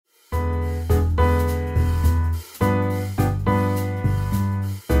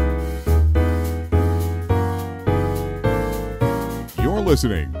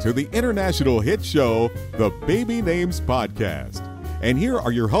listening to the international hit show, the Baby Names Podcast. And here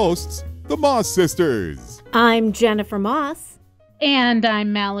are your hosts, the Moss Sisters. I'm Jennifer Moss. And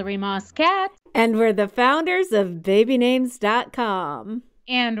I'm Mallory Moss-Cat. And we're the founders of BabyNames.com.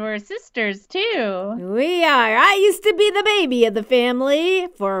 And we're sisters, too. We are. I used to be the baby of the family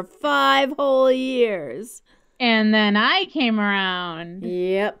for 5 whole years. And then I came around.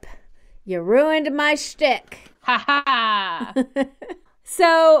 Yep. You ruined my shtick. Ha ha!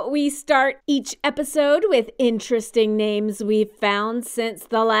 So we start each episode with interesting names we've found since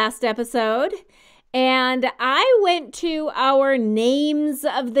the last episode. And I went to our names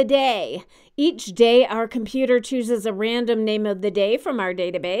of the day. Each day, our computer chooses a random name of the day from our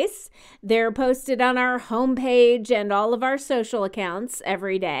database. They're posted on our homepage and all of our social accounts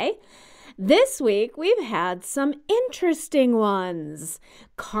every day. This week, we've had some interesting ones.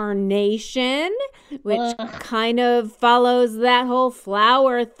 Carnation, which kind of follows that whole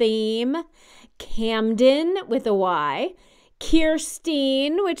flower theme. Camden with a Y.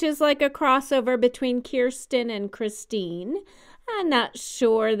 Kirstine, which is like a crossover between Kirsten and Christine. I'm not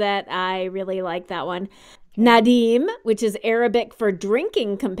sure that I really like that one. Nadim, which is Arabic for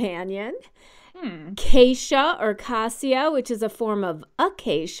drinking companion. Kacia or Kacia, which is a form of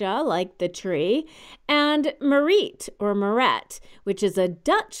acacia, like the tree. And Mariet or Maret, which is a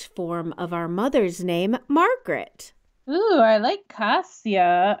Dutch form of our mother's name, Margaret. Ooh, I like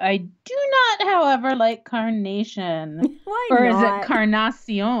Kacia. I do not, however, like Carnation. Why or not? Is it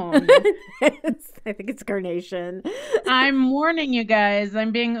Carnation? I think it's Carnation. I'm warning you guys.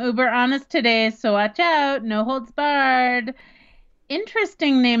 I'm being uber honest today, so watch out. No holds barred.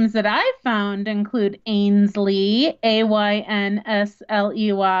 Interesting names that I found include Ainsley, Aynsley,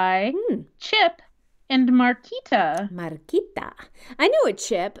 Chip, and Marquita. Marquita. I knew a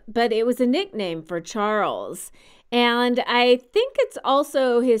Chip, but it was a nickname for Charles. And I think it's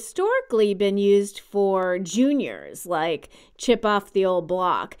also historically been used for juniors, like Chip off the old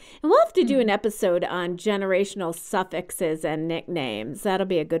block. And we'll have to do an episode on generational suffixes and nicknames. That'll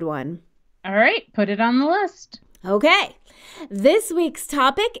be a good one. All right, put it on the list. Okay. This week's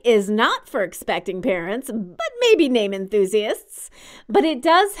topic is not for expecting parents, but maybe name enthusiasts. But it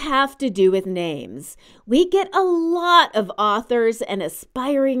does have to do with names. We get a lot of authors and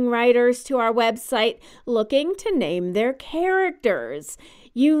aspiring writers to our website looking to name their characters.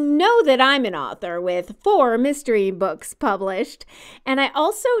 You know that I'm an author with 4 mystery books published, and I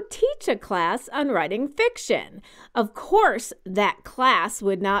also teach a class on writing fiction. Of course, that class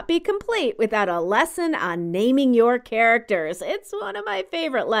would not be complete without a lesson on naming your characters. It's one of my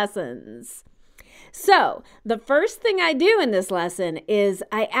favorite lessons. So, the first thing I do in this lesson is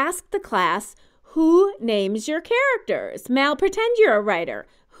I ask the class, who names your characters? Mal, pretend you're a writer.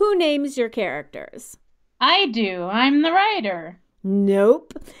 Who names your characters? I do. I'm the writer.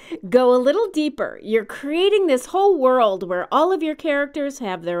 Nope. Go a little deeper. You're creating this whole world where all of your characters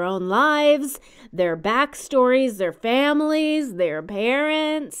have their own lives, their backstories, their families, their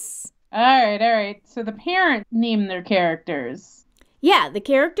parents. All right. So the parents name their characters. Yeah, the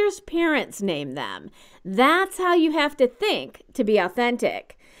characters' parents name them. That's how you have to think to be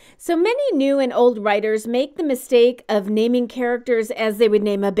authentic. So many new and old writers make the mistake of naming characters as they would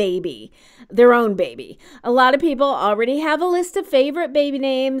name a baby, their own baby. A lot of people already have a list of favorite baby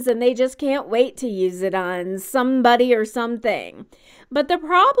names and they just can't wait to use it on somebody or something. But the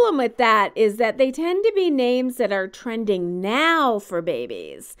problem with that is that they tend to be names that are trending now for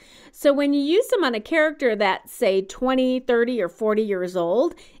babies. So when you use them on a character that's, say, 20, 30, or 40 years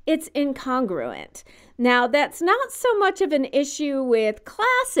old, it's incongruent. Now, that's not so much of an issue with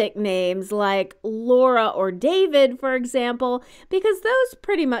classic names like Laura or David, for example, because those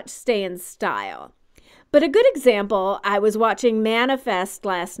pretty much stay in style. But a good example, I was watching Manifest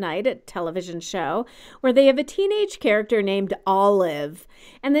last night, a television show, where they have a teenage character named Olive.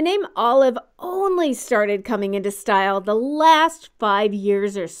 And the name Olive only started coming into style the last 5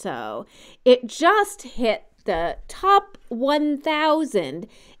 years or so. It just hit the top 1,000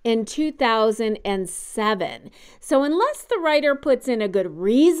 in 2007. So unless the writer puts in a good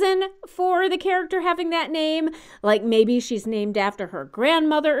reason for the character having that name, like maybe she's named after her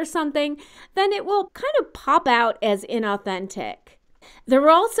grandmother or something, then it will kind of pop out as inauthentic. There were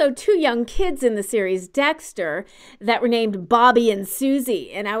also 2 young kids in the series Dexter that were named Bobby and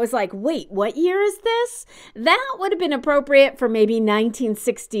Susie. And I was like, wait, what year is this? That would have been appropriate for maybe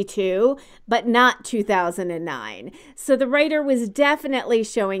 1962, but not 2009. So the writer was definitely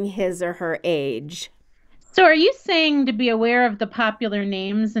showing his or her age. So are you saying to be aware of the popular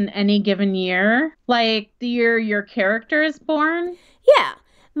names in any given year? Like the year your character is born? Yeah.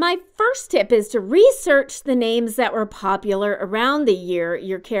 My first tip is to research the names that were popular around the year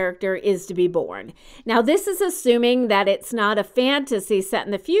your character is to be born. Now, this is assuming that it's not a fantasy set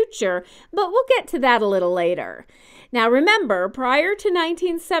in the future, but we'll get to that a little later. Now, remember, prior to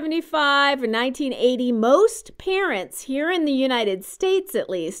 1975 or 1980, most parents here in the United States, at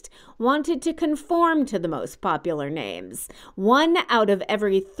least, wanted to conform to the most popular names. 1 out of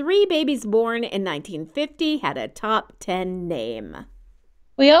every 3 babies born in 1950 had a top 10 name.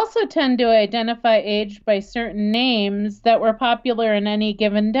 We also tend to identify age by certain names that were popular in any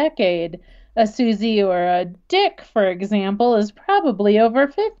given decade. A Susie or a Dick, for example, is probably over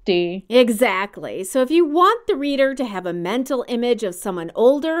 50. Exactly. So if you want the reader to have a mental image of someone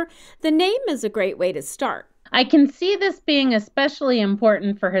older, the name is a great way to start. I can see this being especially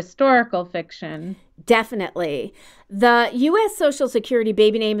important for historical fiction. Definitely. The U.S. Social Security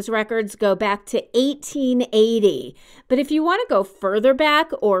baby names records go back to 1880. But if you want to go further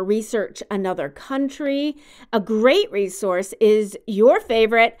back or research another country, a great resource is your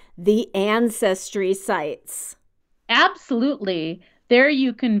favorite, the Ancestry sites. Absolutely. There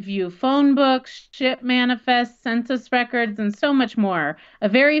you can view phone books, ship manifests, census records, and so much more. A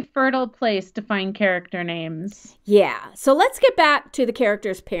very fertile place to find character names. Yeah, so let's get back to the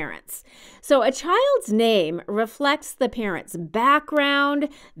character's parents. So a child's name reflects the parent's background,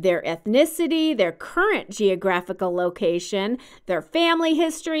 their ethnicity, their current geographical location, their family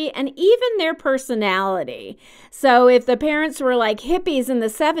history, and even their personality. So if the parents were like hippies in the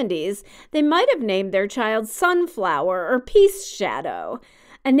 70s, they might have named their child Sunflower or Peace Shadow.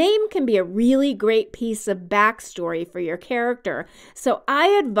 A name can be a really great piece of backstory for your character, so I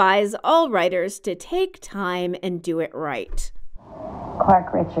advise all writers to take time and do it right.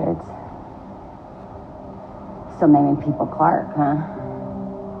 Clark Richards. Still naming people Clark, huh?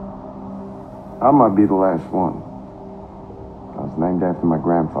 I might be the last one. I was named after my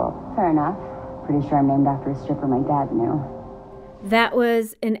grandfather. Fair enough. Pretty sure I'm named after a stripper my dad knew. That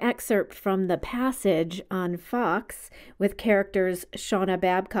was an excerpt from The Passage on Fox with characters Shauna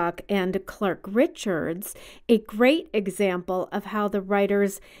Babcock and Clark Richards, a great example of how the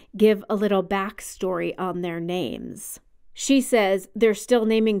writers give a little backstory on their names. She says, they're still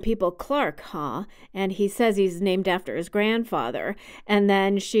naming people Clark, huh? And he says he's named after his grandfather. And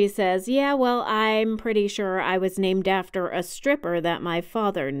then she says, yeah, well, I'm pretty sure I was named after a stripper that my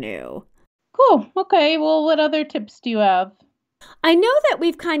father knew. Cool. Okay, well, what other tips do you have? I know that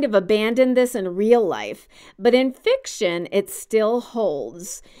we've kind of abandoned this in real life, but in fiction, it still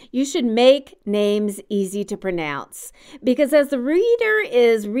holds. You should make names easy to pronounce, because as the reader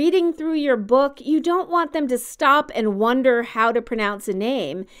is reading through your book, you don't want them to stop and wonder how to pronounce a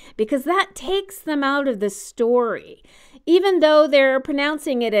name, because that takes them out of the story. Even though they're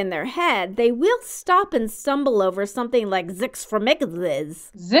pronouncing it in their head, they will stop and stumble over something like Zixframigazes.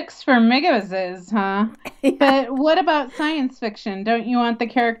 Zixframigazes, huh? But what about science fiction? Don't you want the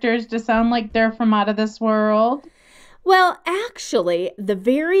characters to sound like they're from out of this world? Well, actually, the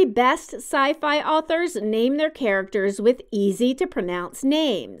very best sci-fi authors name their characters with easy-to-pronounce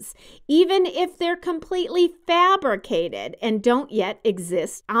names, even if they're completely fabricated and don't yet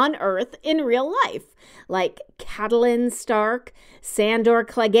exist on Earth in real life, like Catelyn Stark, Sandor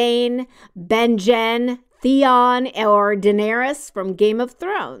Clegane, Benjen, Theon, or Daenerys from Game of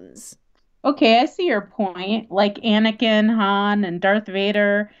Thrones. Okay, I see your point, like Anakin, Han, and Darth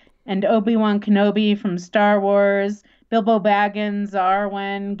Vader, and Obi-Wan Kenobi from Star Wars, Bilbo Baggins,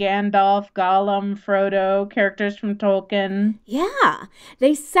 Arwen, Gandalf, Gollum, Frodo, characters from Tolkien. Yeah,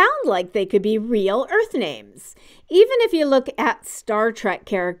 they sound like they could be real Earth names. Even if you look at Star Trek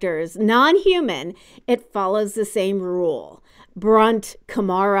characters, non-human, it follows the same rule. Brunt,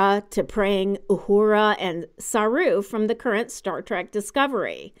 Kimara, T'Pring, Uhura, and Saru from the current Star Trek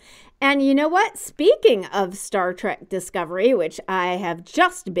Discovery. And you know what? Speaking of Star Trek Discovery, which I have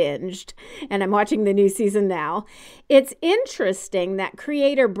just binged, and I'm watching the new season now, it's interesting that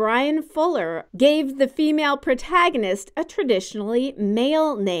creator Brian Fuller gave the female protagonist a traditionally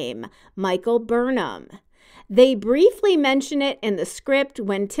male name, Michael Burnham. They briefly mention it in the script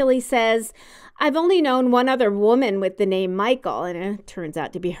when Tilly says, I've only known one other woman with the name Michael, and it turns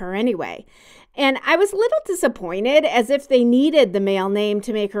out to be her anyway. And I was a little disappointed, as if they needed the male name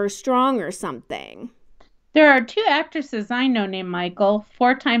to make her strong or something. There are 2 actresses I know named Michael,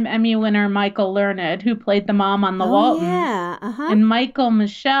 4-time Emmy winner Michael Learned, who played the mom on The Waltons, and Michael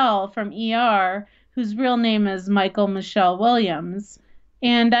Michelle from ER, whose real name is Michael Michelle Williams.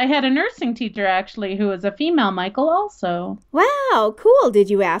 And I had a nursing teacher, actually, who was a female Michael also. Wow, cool. Did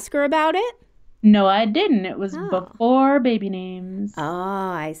you ask her about it? No, I didn't. It was before Baby Names. Oh,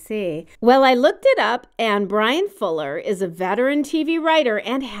 I see. Well, I looked it up, and Bryan Fuller is a veteran TV writer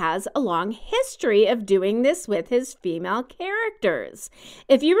and has a long history of doing this with his female characters.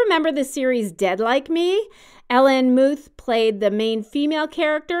 If you remember the series Dead Like Me, Ellen Muth played the main female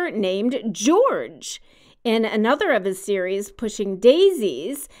character named George. In another of his series, Pushing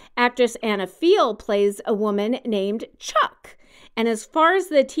Daisies, actress Anna Field plays a woman named Chuck. And as far as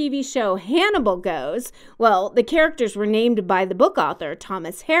the TV show Hannibal goes, well, the characters were named by the book author,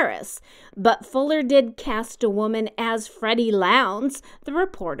 Thomas Harris. But Fuller did cast a woman as Freddie Lowndes, the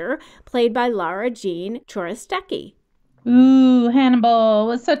reporter, played by Lara Jean Chorostecki. Ooh, Hannibal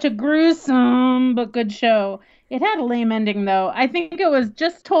was such a gruesome but good show. It had a lame ending, though. I think it was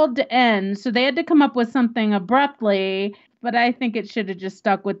just told to end, so they had to come up with something abruptly. But I think it should have just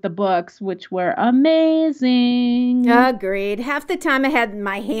stuck with the books, which were amazing. Agreed. Half the time I had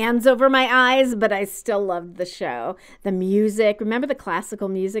my hands over my eyes, but I still loved the show. The music, remember the classical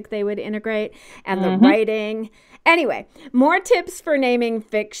music they would integrate? And the writing. Anyway, more tips for naming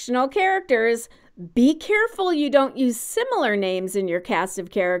fictional characters. Be careful you don't use similar names in your cast of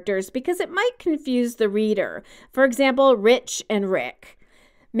characters because it might confuse the reader. For example, Rich and Rick.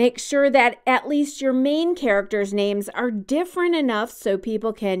 Make sure that at least your main characters' names are different enough so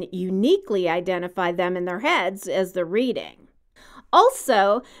people can uniquely identify them in their heads as they're reading.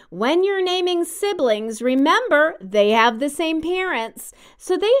 Also, when you're naming siblings, remember they have the same parents,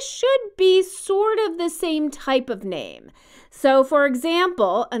 so they should be sort of the same type of name. So, for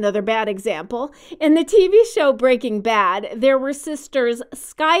example, another bad example, in the TV show Breaking Bad, there were sisters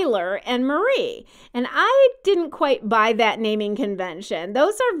Skylar and Marie, and I didn't quite buy that naming convention.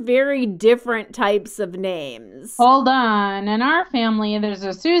 Those are very different types of names. Hold on. In our family, there's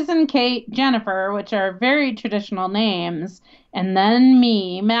a Susan, Kate, Jennifer, which are very traditional names, and then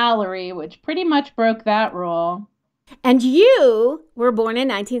me, Mallory, which pretty much broke that rule. And you were born in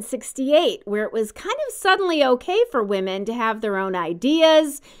 1968, where it was kind of suddenly okay for women to have their own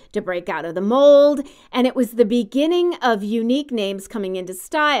ideas, to break out of the mold, and it was the beginning of unique names coming into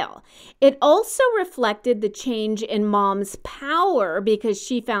style. It also reflected the change in mom's power because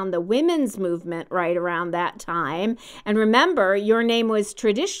she found the women's movement right around that time. And remember, your name was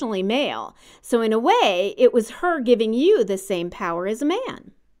traditionally male. So in a way, it was her giving you the same power as a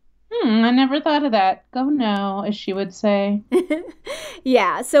man. I never thought of that. Go no, as she would say.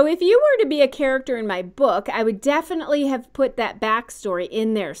 Yeah, so if you were to be a character in my book, I would definitely have put that backstory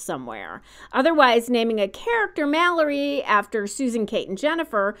in there somewhere. Otherwise, naming a character Mallory after Susan, Kate, and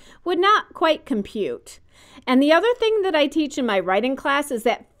Jennifer would not quite compute. And the other thing that I teach in my writing class is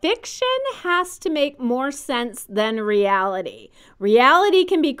that fiction has to make more sense than reality. Reality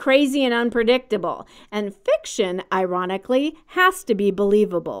can be crazy and unpredictable, and fiction, ironically, has to be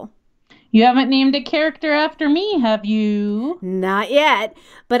believable. You haven't named a character after me, have you? Not yet,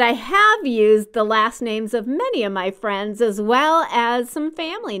 but I have used the last names of many of my friends as well as some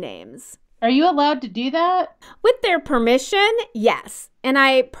family names. Are you allowed to do that? With their permission, yes. And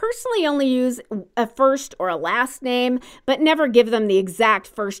I personally only use a first or a last name, but never give them the exact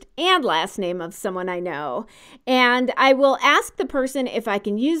first and last name of someone I know. And I will ask the person if I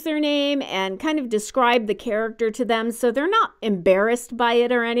can use their name and kind of describe the character to them so they're not embarrassed by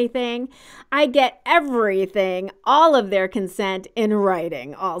it or anything. I get everything, all of their consent in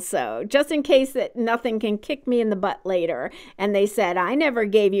writing also, just in case that nothing can kick me in the butt later. And they said, I never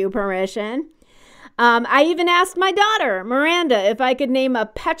gave you permission. I even asked my daughter, Miranda, if I could name a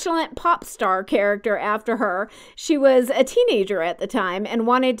petulant pop star character after her. She was a teenager at the time and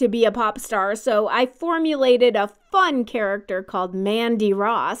wanted to be a pop star, so I formulated a fun character called Mandy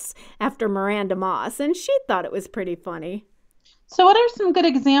Ross after Miranda Moss, and she thought it was pretty funny. So what are some good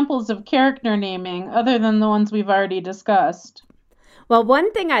examples of character naming other than the ones we've already discussed? Well,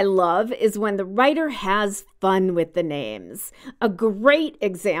 one thing I love is when the writer has fun with the names. A great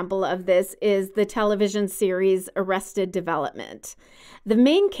example of this is the television series Arrested Development. The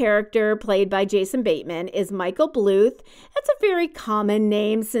main character, played by Jason Bateman, is Michael Bluth. That's a very common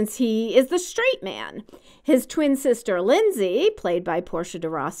name since he is the straight man. His twin sister, Lindsay, played by Portia de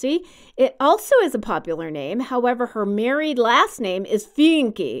Rossi, it also is a popular name. However, her married last name is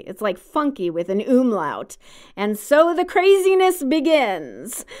Funky. It's like funky with an umlaut. And so the craziness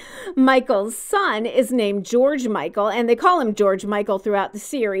begins. Michael's son is named George Michael, and they call him George Michael throughout the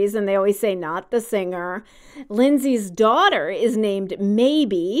series, and they always say not the singer. Lindsay's daughter is named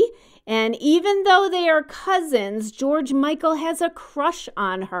Maybe, and even though they are cousins, George Michael has a crush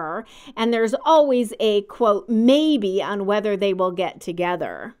on her, and there's always a, quote, maybe on whether they will get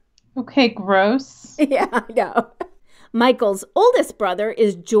together. Okay, gross. Yeah, I know. Michael's oldest brother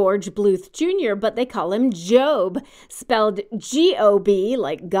is George Bluth Jr., but they call him Job, spelled G-O-B,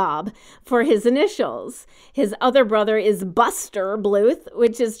 like gob, for his initials. His other brother is Buster Bluth,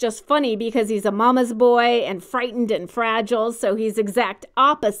 which is just funny because he's a mama's boy and frightened and fragile, so he's exact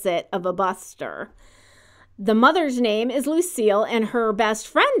opposite of a Buster. The mother's name is Lucille, and her best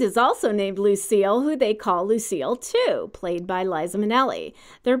friend is also named Lucille, who they call Lucille too, played by Liza Minnelli.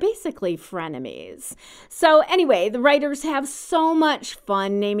 They're basically frenemies. So anyway, the writers have so much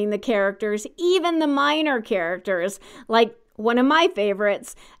fun naming the characters, even the minor characters, like one of my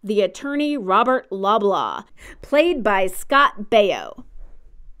favorites, the attorney Robert Loblaw, played by Scott Baio.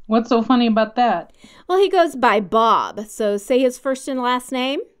 What's so funny about that? Well, he goes by Bob, so say his first and last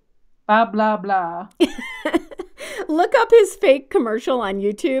name. Blah, blah, blah. Look up his fake commercial on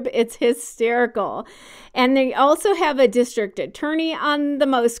YouTube. It's hysterical. And they also have a district attorney on the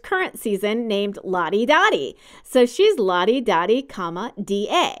most current season named Lottie Dottie. So she's Lottie Dottie,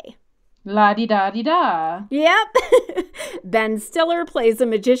 D-A. La-di-da-di-da. Yep. Ben Stiller plays a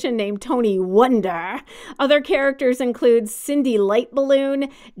magician named Tony Wonder. Other characters include Cindy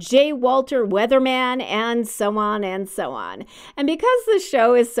Lightballoon, J. Walter Weatherman, and so on and so on. And because the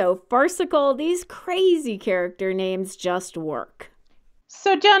show is so farcical, these crazy character names just work.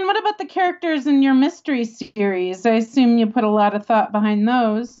 So, Jen, what about the characters in your mystery series? I assume you put a lot of thought behind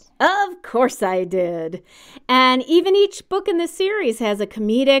those. Of course I did. And even each book in the series has a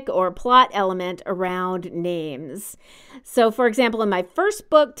comedic or plot element around names. So, for example, in my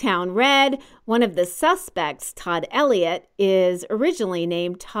first book, Town Red, one of the suspects, Todd Elliott, is originally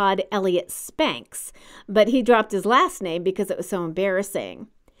named Todd Elliott Spanks, but he dropped his last name because it was so embarrassing.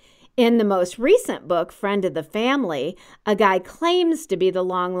 In the most recent book, Friend of the Family, a guy claims to be the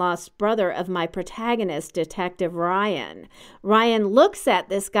long-lost brother of my protagonist, Detective Ryan. Ryan looks at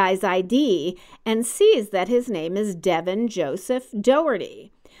this guy's ID and sees that his name is Devin Joseph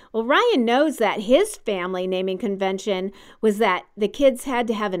Doherty. Well, Ryan knows that his family naming convention was that the kids had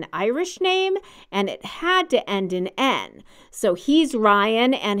to have an Irish name and it had to end in N. So he's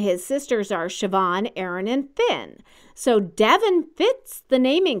Ryan and his sisters are Siobhan, Aaron, and Finn. So Devin fits the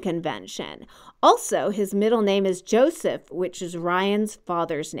naming convention. Also, his middle name is Joseph, which is Ryan's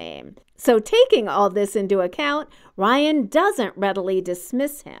father's name. So taking all this into account, Ryan doesn't readily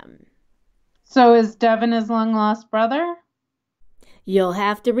dismiss him. So is Devin his long-lost brother? You'll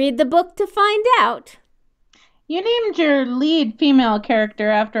have to read the book to find out. You named your lead female character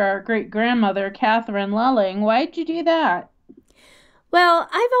after our great-grandmother, CatharineLulling. Why'd you do that? Well,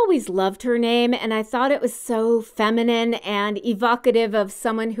 I've always loved her name, and I thought it was so feminine and evocative of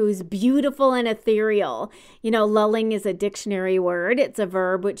someone who's beautiful and ethereal. You know, lulling is a dictionary word. It's a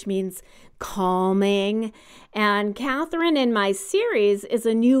verb which means calming. And Catherine in my series is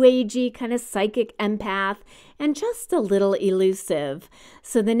a new agey kind of psychic empath and just a little elusive.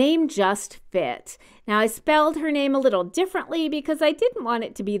 So the name just fit. Now, I spelled her name a little differently because I didn't want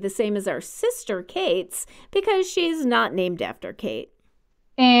it to be the same as our sister Kate's because she's not named after Kate.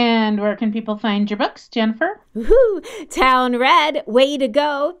 And where can people find your books, Jennifer? Woohoo! Town Red, Way to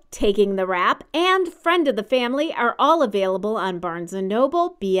Go, Taking the Rap, and Friend of the Family are all available on Barnes &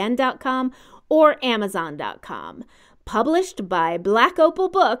 Noble, BN.com, or Amazon.com. Published by Black Opal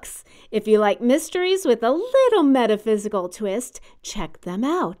Books. If you like mysteries with a little metaphysical twist, check them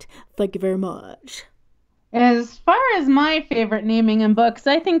out. Thank you very much. As far as my favorite naming in books,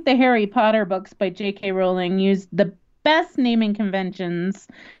 I think the Harry Potter books by J.K. Rowling used the best naming conventions.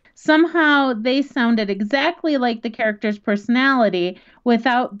 Somehow they sounded exactly like the character's personality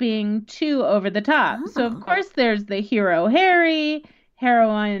without being too over the top. Oh. So, of course, there's the hero Harry,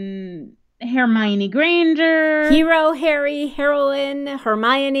 heroine Hermione Granger. Hero, Harry, heroine,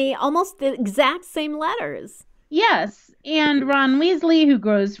 Hermione, almost the exact same letters. Yes, and Ron Weasley, who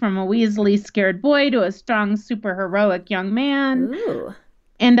grows from a Weasley-scared boy to a strong, super-heroic young man. Ooh.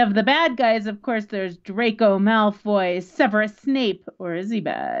 And of the bad guys, of course, there's Draco Malfoy, Severus Snape, or is he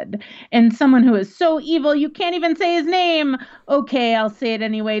bad? And someone who is so evil you can't even say his name. Okay, I'll say it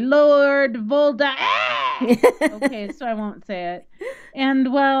anyway. Lord Voldemort. Okay, so I won't say it.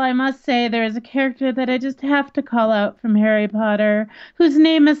 And, well, I must say there's a character that I just have to call out from Harry Potter, whose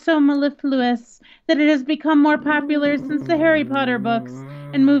name is so mellifluous that it has become more popular since the Harry Potter books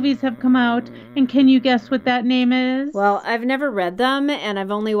and movies have come out. And can you guess what that name is? Well, I've never read them, and I've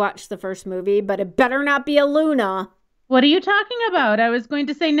only watched the first movie, but it better not be a Luna. What are you talking about? I was going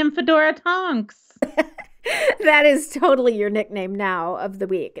to say Nymphadora Tonks. That is totally your nickname now of the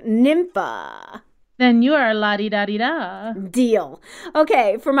week. Nympha. Then you are la-di-da-di-da. Deal.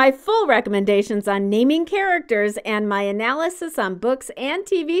 Okay, for my full recommendations on naming characters and my analysis on books and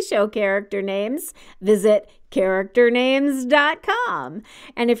TV show character names, visit CatharineLulling.com.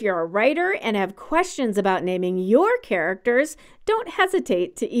 And if you're a writer and have questions about naming your characters, don't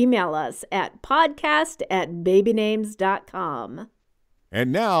hesitate to email us at podcast@BabyNames.com.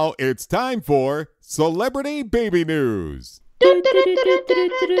 And now it's time for Celebrity Baby News.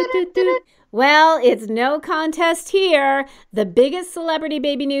 Well, it's no contest here. The biggest celebrity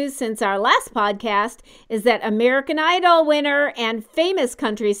baby news since our last podcast is that American Idol winner and famous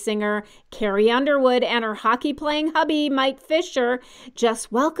country singer Carrie Underwood and her hockey-playing hubby Mike Fisher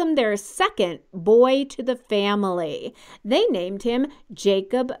just welcomed their second boy to the family. They named him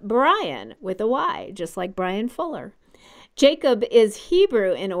Jacob Bryan with a Y, just like Brian Fuller. Jacob is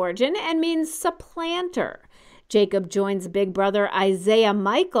Hebrew in origin and means supplanter. Jacob joins big brother Isaiah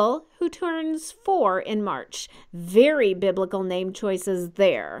Michael, who turns 4 in March. Very biblical name choices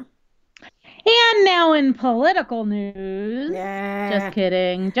there. And now in political news. Just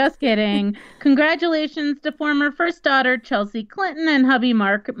kidding. Congratulations to former First Daughter Chelsea Clinton and hubby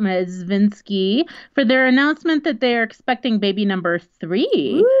Mark Mezvinsky for their announcement that they are expecting baby number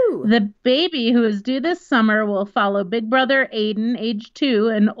 3. Woo. The baby, who is due this summer, will follow big brother Aiden, age 2,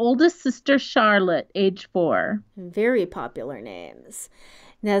 and oldest sister Charlotte, age 4. Very popular names.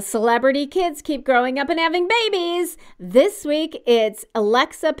 Now, celebrity kids keep growing up and having babies. This week, it's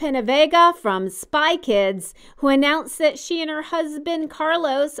Alexa Penavega from Spy Kids, who announced that she and her husband,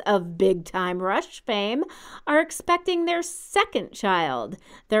 Carlos, of Big Time Rush fame, are expecting their second child.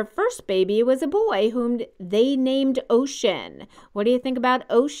 Their first baby was a boy whom they named Ocean. What do you think about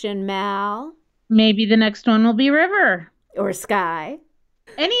Ocean, Mal? Maybe the next one will be River. Or Sky.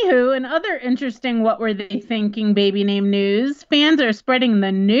 Anywho, in other interesting what were they thinking baby name news, fans are spreading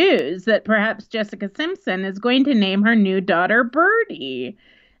the news that perhaps Jessica Simpson is going to name her new daughter Birdie.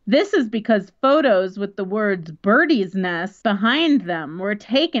 This is because photos with the words Birdie's Nest behind them were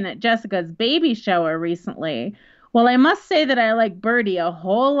taken at Jessica's baby shower recently. Well, I must say that I like Birdie a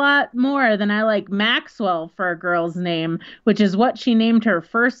whole lot more than I like Maxwell for a girl's name, which is what she named her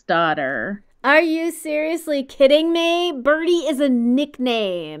first daughter. Are you seriously kidding me? Birdie is a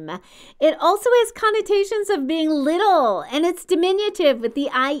nickname. It also has connotations of being little, and it's diminutive with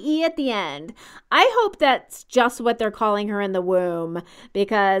the IE at the end. I hope that's just what they're calling her in the womb,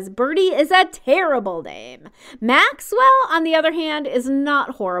 because Birdie is a terrible name. Maxwell, on the other hand, is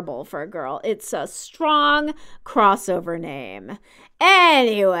not horrible for a girl. It's a strong crossover name.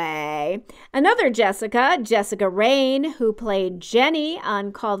 Anyway, another Jessica Rain, who played Jenny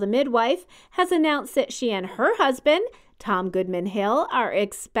on Call the Midwife, has announced that she and her husband, Tom Goodman Hill, are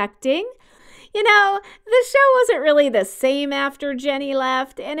expecting. You know, the show wasn't really the same after Jenny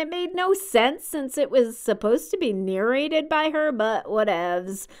left, and it made no sense since it was supposed to be narrated by her, but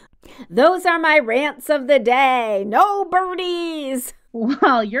whatevs. Those are my rants of the day. No birdies!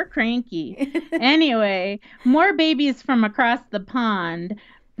 Well, you're cranky. Anyway, more babies from across the pond.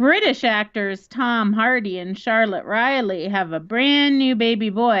 British actors Tom Hardy and Charlotte Riley have a brand new baby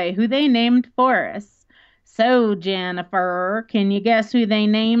boy who they named Forrest. So, Jennifer, can you guess who they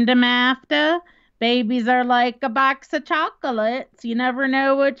named him after? Babies are like a box of chocolates. You never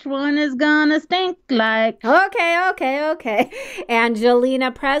know which one is gonna stink like. Okay.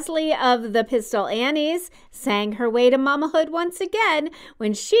 Angelina Presley of the Pistol Annies sang her way to mamahood once again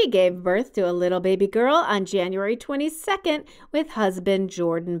when she gave birth to a little baby girl on January 22nd with husband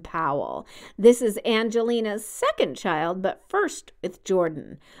Jordan Powell. This is Angelina's second child, but first with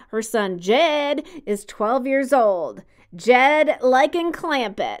Jordan. Her son Jed is 12 years old. Jed like and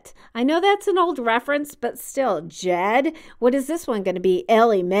clamp it. I know that's an old reference, but still, Jed. What is this one going to be?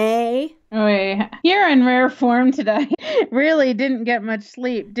 Ellie Mae? Oh, wait. You're in rare form today. Really didn't get much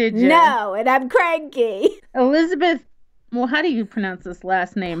sleep, did you? No, and I'm cranky. Elizabeth, well, how do you pronounce this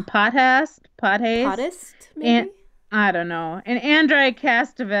last name? Pothast, maybe? I don't know. And Andrei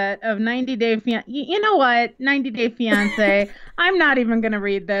Castevet of 90 Day Fiancé. You know what? 90 Day Fiancé. I'm not even going to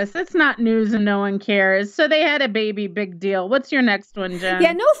read this. It's not news and no one cares. So they had a baby, big deal. What's your next one, Jen?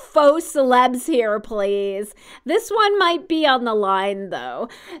 Yeah, no faux celebs here, please. This one might be on the line, though.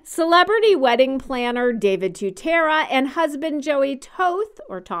 Celebrity wedding planner David Tutera and husband Joey Toth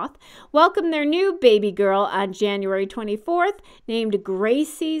welcomed their new baby girl on January 24th, named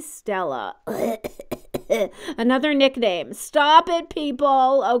Gracie Stella. Another nickname. Stop it,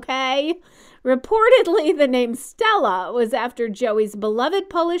 people, okay? Reportedly, the name Stella was after Joey's beloved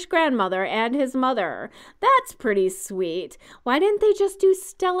Polish grandmother and his mother. That's pretty sweet. Why didn't they just do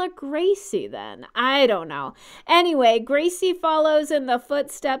Stella Gracie then? I don't know. Anyway, Gracie follows in the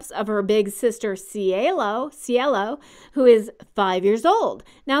footsteps of her big sister Cielo, who is 5 years old.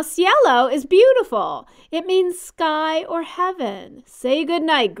 Now, Cielo is beautiful. It means sky or heaven. Say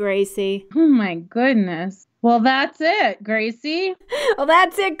goodnight, Gracie. Oh my goodness. Well, that's it, Gracie. Well,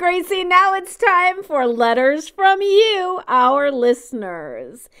 that's it, Gracie. Now it's time for letters from you, our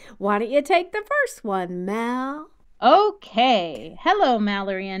listeners. Why don't you take the first one, Mal? Okay. Hello,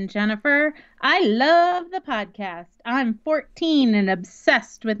 Mallory and Jennifer. I love the podcast. I'm 14 and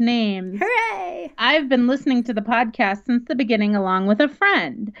obsessed with names. Hooray! I've been listening to the podcast since the beginning along with a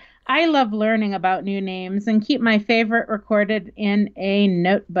friend. I love learning about new names and keep my favorite recorded in a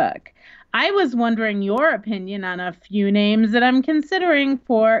notebook. I was wondering your opinion on a few names that I'm considering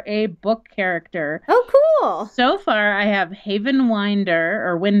for a book character. Oh, cool. So far, I have Haven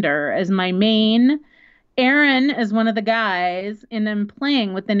Winder as my main, Aaron as one of the guys, and I'm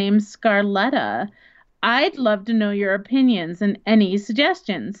playing with the name Scarletta. I'd love to know your opinions and any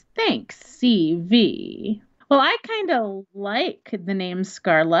suggestions. Thanks, CV. Well, I kind of like the name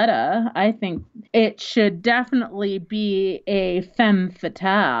Scarletta. I think it should definitely be a femme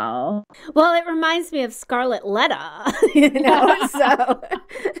fatale. Well, it reminds me of Scarlet Letta, so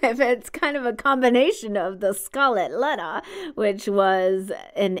if it's kind of a combination of the Scarlet Letta, which was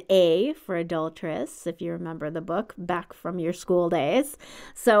an A for adulteress, if you remember the book back from your school days.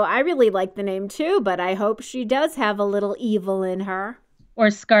 So I really like the name too, but I hope she does have a little evil in her. Or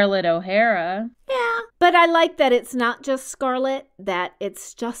Scarlett O'Hara. Yeah, but I like that it's not just Scarlet, that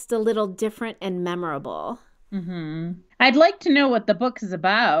it's just a little different and memorable. Mm-hmm. I'd like to know what the book is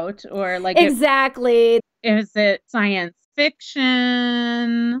about, or like exactly. Is it science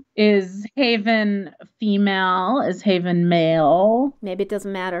fiction? Is Haven female? Is Haven male? Maybe it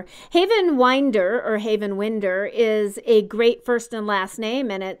doesn't matter. Haven Winder or Haven Winder is a great first and last name,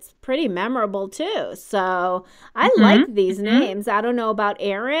 and it's pretty memorable too. So I like these names. I don't know about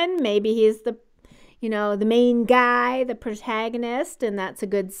Aaron. Maybe he's the main guy, the protagonist, and that's a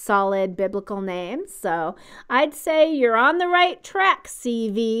good, solid biblical name. So I'd say you're on the right track,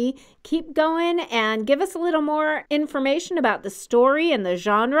 CV. Keep going and give us a little more information about the story and the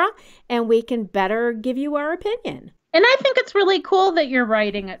genre, and we can better give you our opinion. And I think it's really cool that you're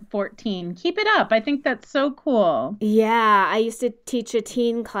writing at 14. Keep it up. I think that's so cool. Yeah, I used to teach a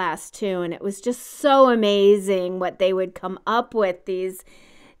teen class too, and it was just so amazing what they would come up with, these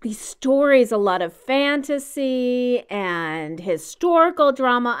stories, a lot of fantasy and historical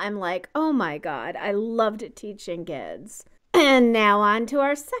drama. I'm like, oh my God, I loved teaching kids. And now on to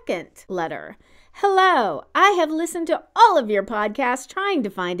our second letter. Hello, I have listened to all of your podcasts trying to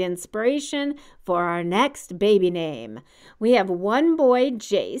find inspiration for our next baby name. We have one boy,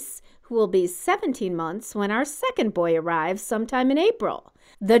 Jace, who will be 17 months when our second boy arrives sometime in April.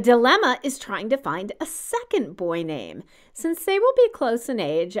 The dilemma is trying to find a second boy name. Since they will be close in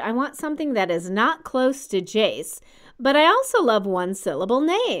age, I want something that is not close to Jace, but I also love one-syllable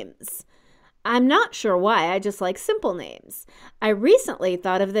names. I'm not sure why, I just like simple names. I recently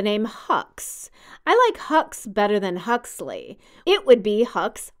thought of the name Hux. I like Hux better than Huxley. It would be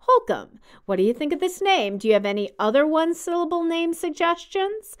Hux Holcomb. What do you think of this name? Do you have any other one-syllable name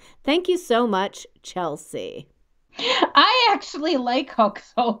suggestions? Thank you so much, Chelsea. I actually like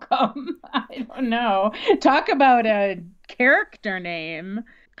Hux Holcomb. I don't know. Talk about a character name.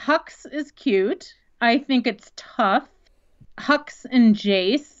 Hux is cute. I think it's tough. Hux and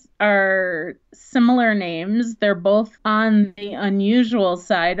Jace are similar names. They're both on the unusual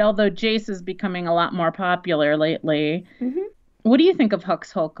side, although Jace is becoming a lot more popular lately. Mm-hmm. What do you think of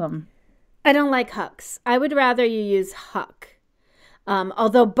Hux Holcomb? I don't like Hux. I would rather you use Huck.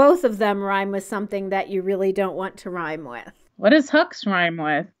 Although both of them rhyme with something that you really don't want to rhyme with. What does Hux rhyme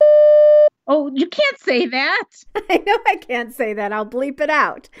with? Oh, you can't say that. I know I can't say that. I'll bleep it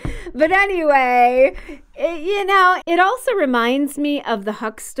out. But anyway, it also reminds me of the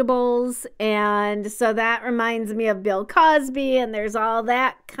Huxtables. And so that reminds me of Bill Cosby. And there's all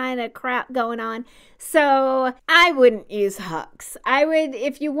that kind of crap going on. So I wouldn't use Hux. I would,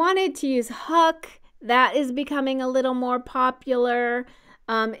 if you wanted to use Huck, that is becoming a little more popular.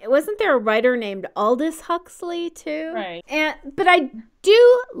 Wasn't there a writer named Aldous Huxley too? Right. But I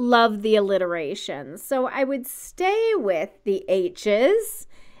do love the alliteration. So I would stay with the H's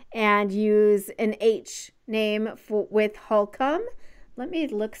and use an H name with Holcomb. Let me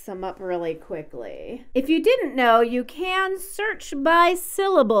look some up really quickly. If you didn't know, you can search by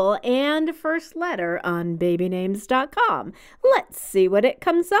syllable and first letter on BabyNames.com. Let's see what it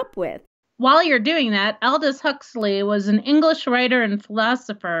comes up with. while you're doing that, Aldous Huxley was an English writer and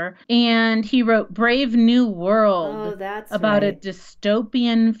philosopher, and he wrote Brave New World about a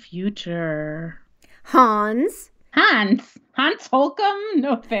dystopian future. Hans Holcomb?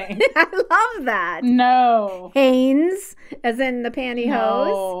 No thanks. I love that. No. Hanes, as in the pantyhose.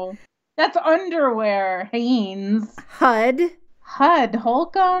 No. That's underwear. Hanes. Hud.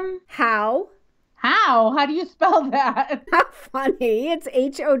 Holcomb? How? How do you spell that? How funny. It's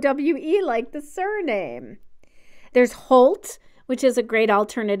Howe, like the surname. There's Holt, which is a great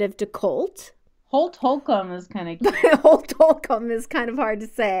alternative to Colt. Holcomb is kind of cute. Holcomb is kind of hard to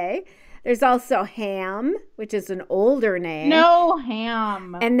say. There's also Ham, which is an older name. No,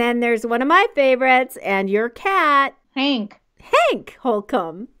 Ham. And then there's one of my favorites, and your cat. Hank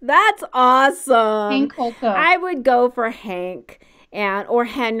Holcomb. That's awesome. Hank Holcomb. I would go for Hank or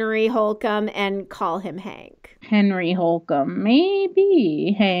Henry Holcomb and call him Hank. Henry Holcomb.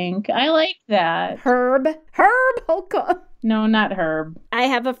 Maybe Hank. I like that. Herb Holcomb. No, not Herb. I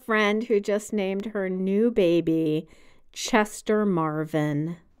have a friend who just named her new baby Chester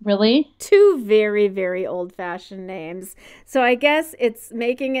Marvin. Really? 2 very, very old-fashioned names. So I guess it's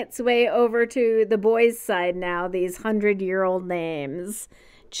making its way over to the boys' side now, these 100-year-old names.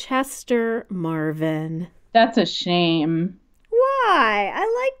 Chester Marvin. That's a shame. Why?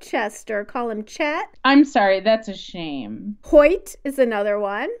 I like Chester. Call him Chet. I'm sorry, that's a shame. Hoyt is another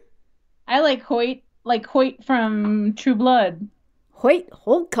one. I like Hoyt from True Blood. Hoyt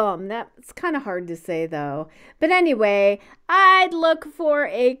Holcomb. That's kind of hard to say, though. But anyway, I'd look for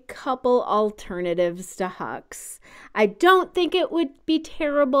a couple alternatives to Hux. I don't think it would be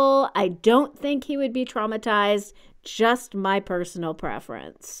terrible. I don't think he would be traumatized. Just my personal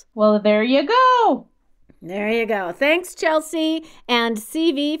preference. Well, there you go. There you go. Thanks, Chelsea and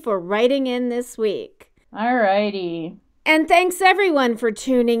CV, for writing in this week. All righty. And thanks everyone for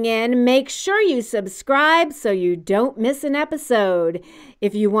tuning in. Make sure you subscribe so you don't miss an episode.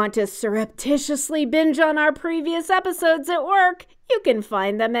 If you want to surreptitiously binge on our previous episodes at work, you can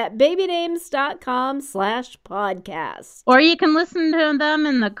find them at BabyNames.com/podcast. Or you can listen to them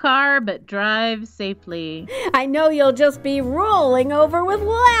in the car, but drive safely. I know you'll just be rolling over with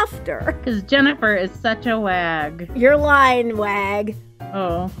laughter. Because Jennifer is such a wag. You're lying, wag.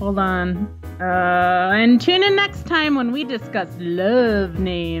 Oh, hold on. And tune in next time when we discuss love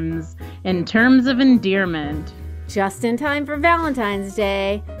names in terms of endearment. Just in time for Valentine's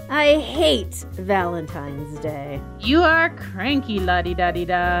Day. I hate Valentine's Day. You are cranky,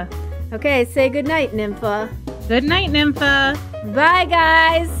 la-di-da-di-da. Okay, say goodnight, Nympha. Good night, Nympha. Bye,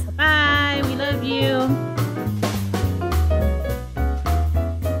 guys. Bye. We love you.